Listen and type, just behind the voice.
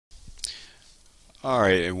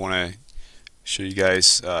Alright, I want to show you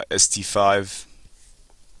guys ST5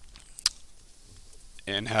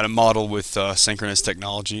 and how to model with synchronous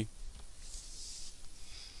technology.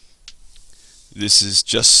 This is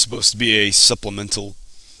just supposed to be a supplemental,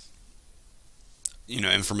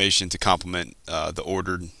 information to complement the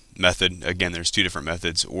ordered method. Again, there's two different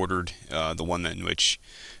methods. Ordered, the one in which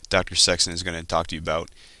Dr. Sexton is going to talk to you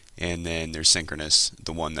about, and then there's synchronous,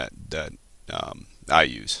 the one that I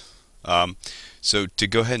use. So to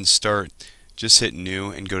go ahead and start, just hit new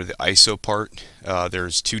and go to the ISO part.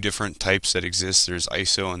 There's two different types that exist. There's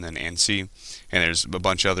ISO and then ANSI, and there's a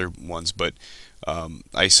bunch of other ones, but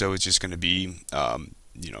ISO is just going to be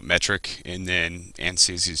metric, and then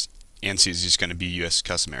ANSI is just going to be US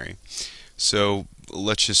customary. So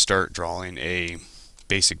let's just start drawing a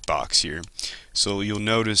basic box here. So you'll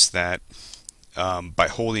notice that by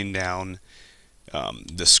holding down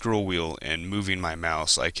the scroll wheel and moving my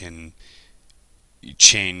mouse, I can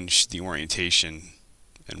change the orientation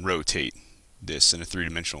and rotate this in a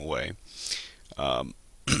three-dimensional way.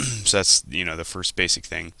 So that's the first basic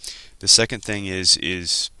thing. The second thing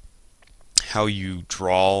is how you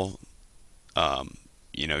draw,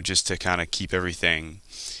 just to kind of keep everything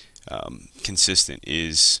consistent,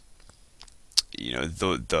 is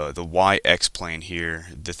the y-x plane here.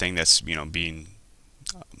 The thing that's being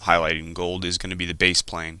highlighted in gold is going to be the base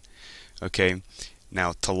plane. Okay,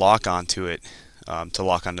 now to lock onto it, to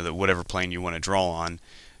lock onto the whatever plane you want to draw on,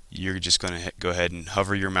 you're just going to go ahead and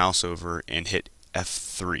hover your mouse over and hit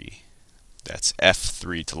F3. That's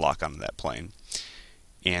F3 to lock onto that plane.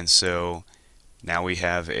 And so now we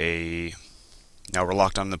have now we're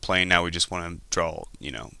locked on the plane. Now we just want to draw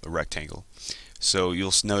a rectangle. So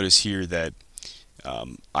you'll notice here that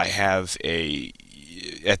I have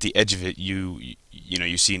at the edge of it, you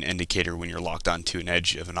see an indicator when you're locked onto an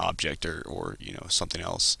edge of an object or something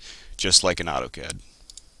else, just like in AutoCAD.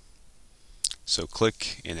 So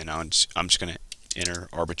click, and then I'm just going to enter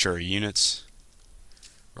arbitrary units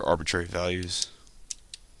or arbitrary values.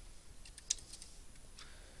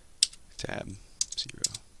 Tab 0.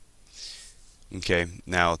 Okay,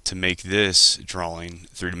 now to make this drawing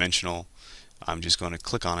three-dimensional, I'm just going to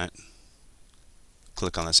click on it,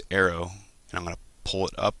 click on this arrow, and I'm going to pull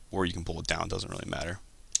it up, or you can pull it down, doesn't really matter.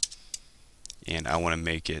 And I want to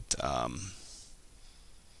make it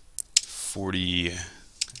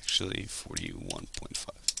 41.5.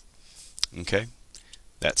 Okay,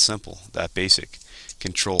 that's simple, that basic.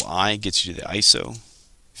 Control I gets you to the ISO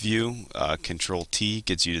view, Control T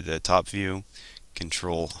gets you to the top view,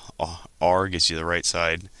 Control R gets you to the right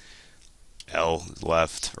side, L is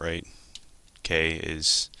left, right, K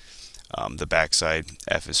is the back side,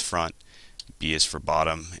 F is front, B is for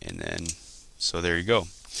bottom, and then so there you go.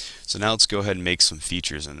 So now let's go ahead and make some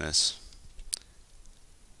features in this.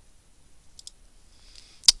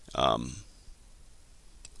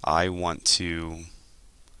 I want to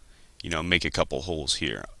make a couple holes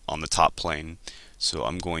here on the top plane, so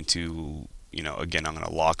I'm going to again, I'm going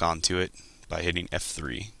to lock onto it by hitting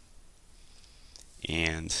F3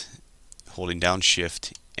 and holding down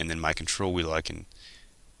shift, and then my control wheel, I can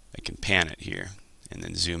pan it here and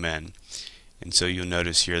then zoom in. And so you'll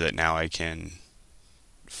notice here that now I can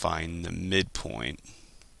find the midpoint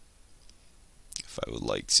if I would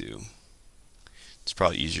like to. It's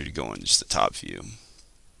probably easier to go in just the top view.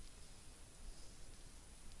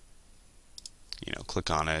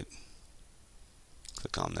 Click on it,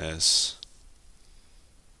 click on this.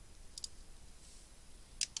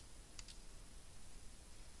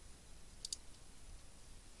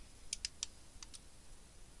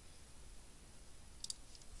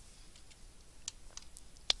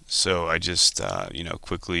 So I just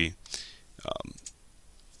quickly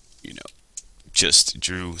just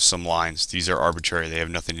drew some lines. These are arbitrary, they have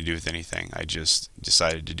nothing to do with anything. I just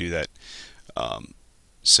decided to do that.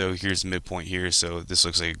 So here's the midpoint here, so this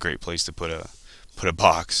looks like a great place to put a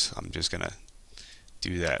box. I'm just gonna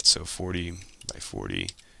do that. So 40 by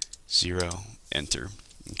 40, 0, enter.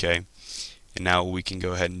 Okay, and now what we can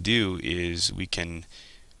go ahead and do is we can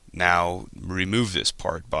now remove this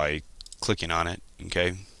part by clicking on it,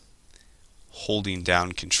 okay, holding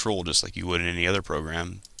down control just like you would in any other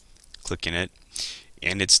program, clicking it,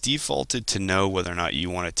 and it's defaulted to know whether or not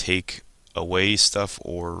you want to take away stuff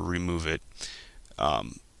or remove it.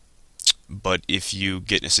 But if you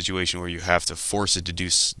get in a situation where you have to force it to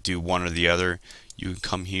do one or the other, you can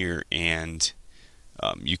come here and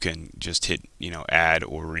you can just hit add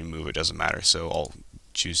or remove, it doesn't matter. So I'll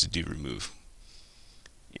choose to do remove,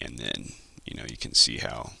 and then you can see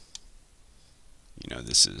how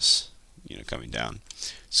this is coming down.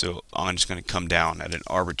 So I'm just going to come down at an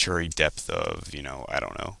arbitrary depth of I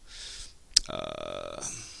don't know, I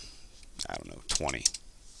don't know, 20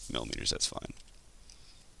 millimeters, that's fine.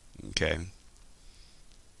 Okay.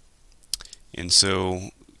 And so,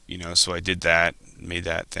 so I did that, made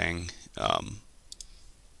that thing. And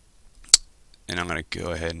I'm going to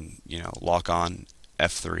go ahead and, lock on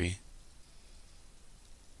F3,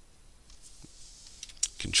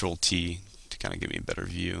 Control T to kind of give me a better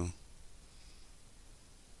view.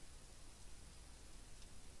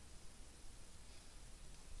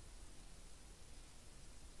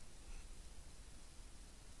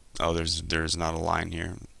 Oh, there's not a line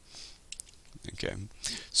here. Okay,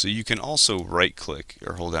 so you can also right click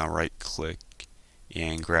or hold down right click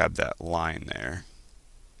and grab that line there.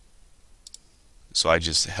 So I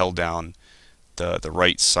just held down the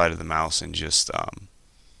right side of the mouse and just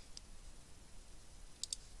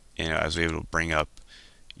I was able to bring up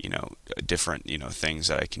different things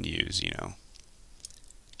that I can use,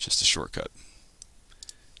 just a shortcut.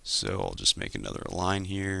 So I'll just make another line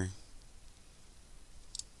here,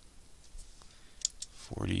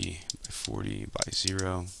 40 by 40 by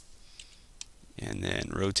 0, and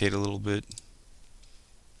then rotate a little bit,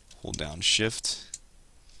 hold down shift,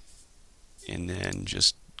 and then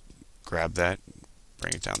just grab that,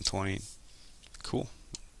 bring it down 20. Cool,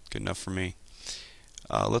 good enough for me.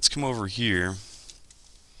 Let's come over here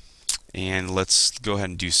and let's go ahead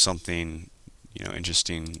and do something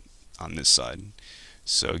interesting on this side.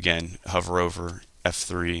 So again, hover over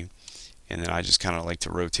F3, and then I just kind of like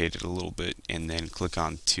to rotate it a little bit and then click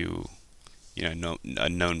on to a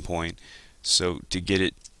known point. So to get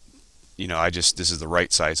it, this is the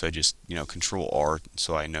right side, so I just Control R,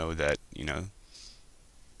 so I know that I'm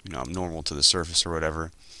normal to the surface or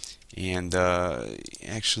whatever. And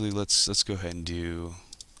actually, let's go ahead and do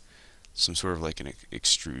some sort of like an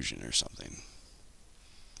extrusion or something.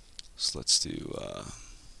 So let's do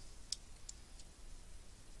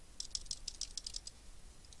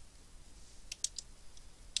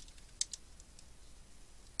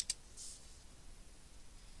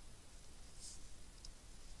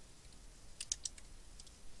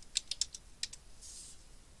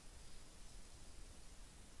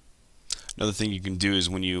another thing you can do is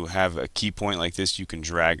when you have a key point like this, you can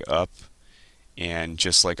drag up, and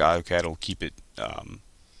just like AutoCAD, it'll keep it.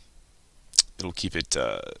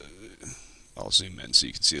 I'll zoom in so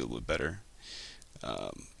you can see a little bit better.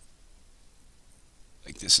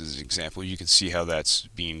 Like this is an example. You can see how that's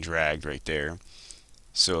being dragged right there.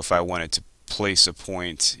 So if I wanted to place a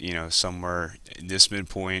point, somewhere in this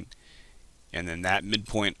midpoint, and then that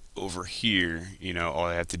midpoint over here, all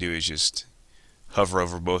I have to do is just hover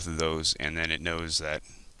over both of those, and then it knows that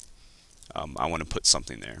I want to put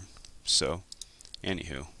something there. So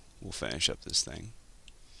anywho, we'll finish up this thing,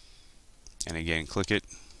 and again click it,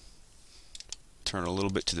 turn a little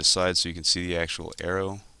bit to the side so you can see the actual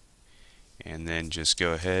arrow, and then just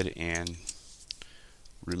go ahead and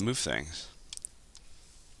remove things.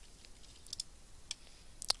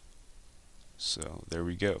 So there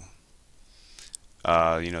we go.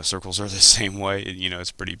 Circles are the same way.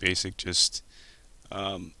 It's pretty basic. Just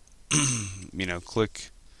click,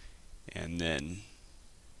 and then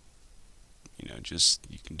you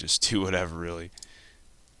can just do whatever really.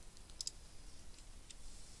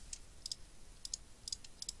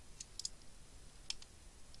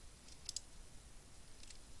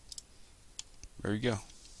 There you go.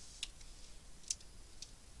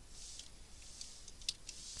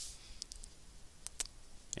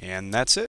 And that's it.